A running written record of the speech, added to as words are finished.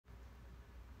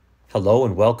Hello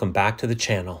and welcome back to the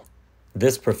channel.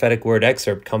 This prophetic word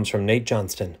excerpt comes from Nate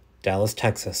Johnston, Dallas,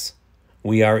 Texas.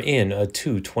 We are in a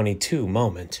 2:22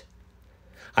 moment.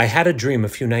 I had a dream a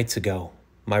few nights ago.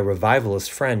 My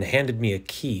revivalist friend handed me a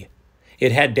key.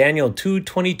 It had Daniel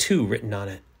 2:22 written on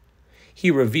it. He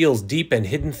reveals deep and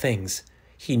hidden things.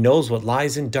 He knows what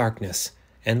lies in darkness,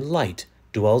 and light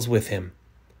dwells with him.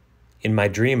 In my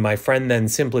dream, my friend then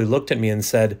simply looked at me and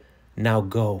said, "Now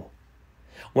go."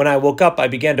 When I woke up, I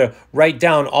began to write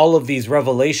down all of these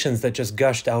revelations that just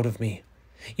gushed out of me.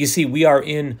 You see, we are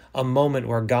in a moment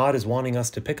where God is wanting us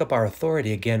to pick up our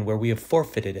authority again where we have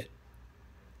forfeited it.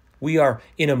 We are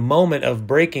in a moment of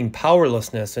breaking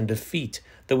powerlessness and defeat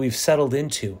that we've settled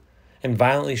into and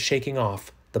violently shaking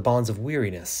off the bonds of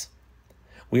weariness.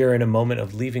 We are in a moment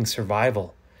of leaving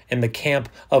survival and the camp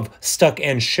of stuck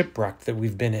and shipwrecked that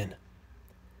we've been in.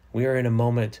 We are in a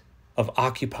moment of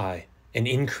occupy and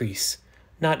increase,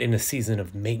 not in a season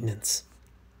of maintenance.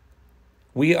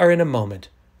 We are in a moment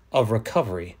of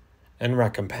recovery and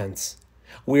recompense.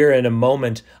 We are in a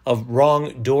moment of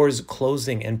wrong doors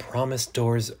closing and promised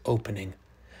doors opening.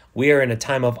 We are in a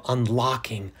time of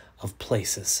unlocking of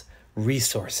places,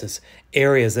 resources,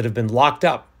 areas that have been locked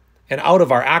up and out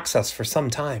of our access for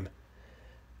some time.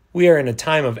 We are in a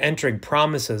time of entering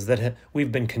promises that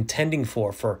we've been contending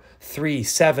for 3,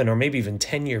 7, or maybe even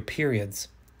 10-year periods.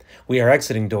 We are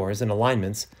exiting doors and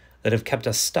alignments that have kept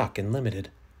us stuck and limited.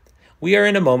 We are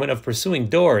in a moment of pursuing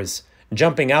doors,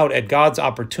 jumping out at God's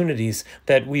opportunities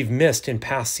that we've missed in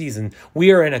past seasons.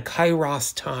 We are in a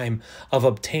kairos time of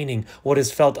obtaining what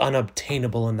has felt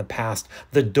unobtainable in the past.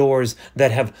 The doors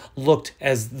that have looked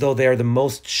as though they are the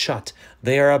most shut,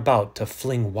 they are about to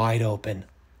fling wide open.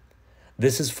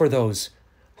 This is for those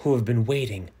who have been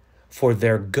waiting for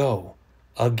their go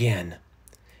again.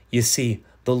 You see,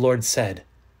 the Lord said,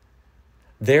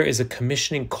 there is a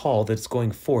commissioning call that's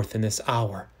going forth in this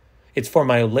hour. It's for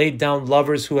my laid down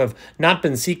lovers who have not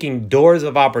been seeking doors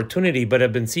of opportunity, but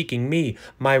have been seeking me,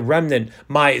 my remnant,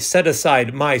 my set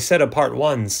aside, my set apart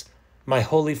ones, my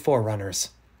holy forerunners.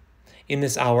 In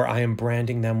this hour, I am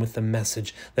branding them with the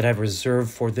message that I've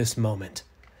reserved for this moment.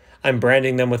 I'm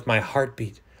branding them with my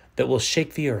heartbeat that will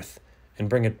shake the earth and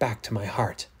bring it back to my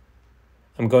heart.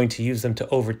 I'm going to use them to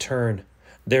overturn.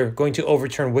 They're going to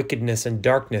overturn wickedness and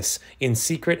darkness in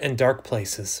secret and dark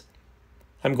places.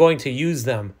 I'm going to use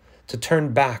them to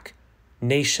turn back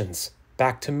nations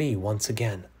back to me once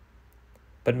again.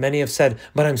 But many have said,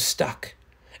 but I'm stuck.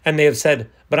 And they have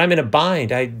said, but I'm in a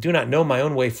bind. I do not know my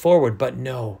own way forward. But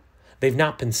no, they've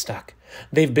not been stuck.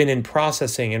 They've been in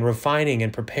processing and refining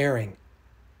and preparing.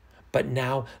 But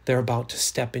now they're about to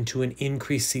step into an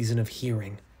increased season of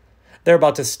hearing. They're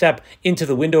about to step into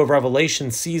the window of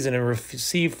revelation season and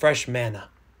receive fresh manna.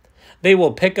 They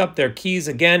will pick up their keys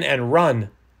again and run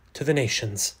to the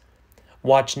nations.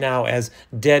 Watch now as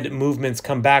dead movements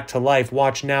come back to life.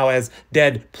 Watch now as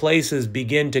dead places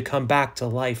begin to come back to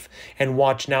life. And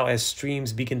watch now as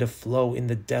streams begin to flow in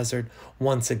the desert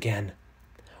once again.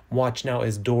 Watch now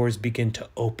as doors begin to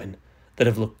open that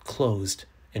have looked closed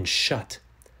and shut.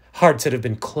 Hearts that have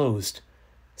been closed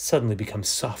suddenly become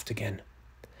soft again.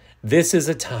 This is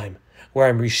a time where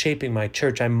I'm reshaping my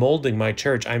church. I'm molding my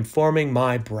church. I'm forming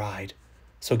my bride.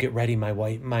 So get ready,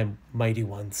 my mighty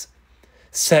ones.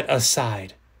 Set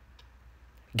aside.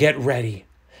 Get ready.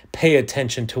 Pay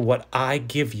attention to what I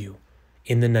give you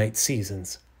in the night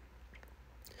seasons.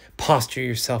 Posture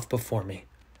yourself before me.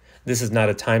 This is not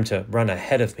a time to run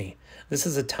ahead of me. This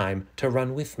is a time to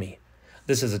run with me.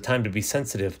 This is a time to be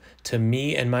sensitive to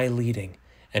me and my leading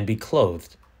and be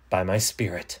clothed by my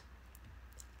Spirit.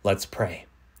 Let's pray.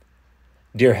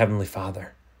 Dear Heavenly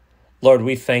Father, Lord,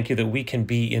 we thank you that we can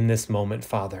be in this moment,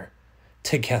 Father,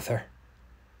 together.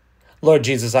 Lord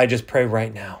Jesus, I just pray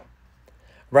right now,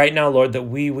 Lord, that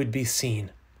we would be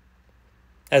seen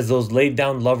as those laid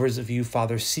down lovers of you,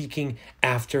 Father, seeking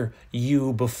after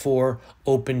you before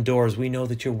open doors. We know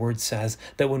that your word says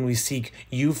that when we seek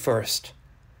you first,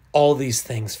 all these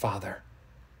things, Father,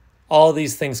 all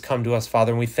these things come to us,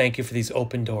 Father, and we thank you for these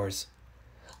open doors.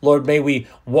 Lord, may we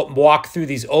walk through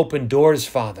these open doors,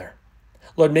 Father.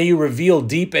 Lord, may you reveal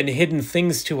deep and hidden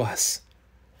things to us.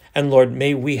 And Lord,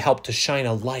 may we help to shine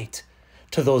a light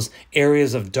to those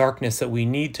areas of darkness that we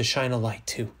need to shine a light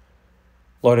to.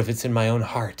 Lord, if it's in my own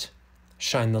heart,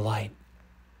 shine the light.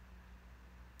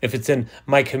 If it's in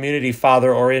my community,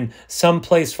 Father, or in some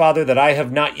place, Father, that I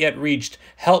have not yet reached,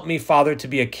 help me, Father, to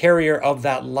be a carrier of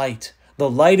that light, the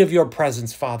light of your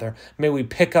presence, Father. May we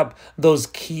pick up those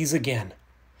keys again.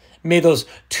 May those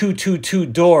 222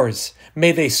 doors,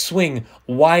 may they swing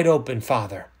wide open,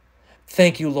 Father.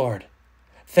 Thank you, Lord.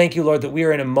 Thank you, Lord, that we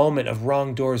are in a moment of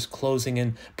wrong doors closing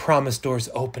and promised doors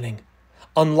opening.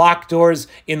 Unlock doors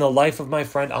in the life of my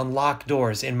friend. Unlock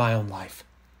doors in my own life.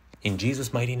 In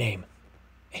Jesus' mighty name,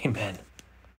 amen.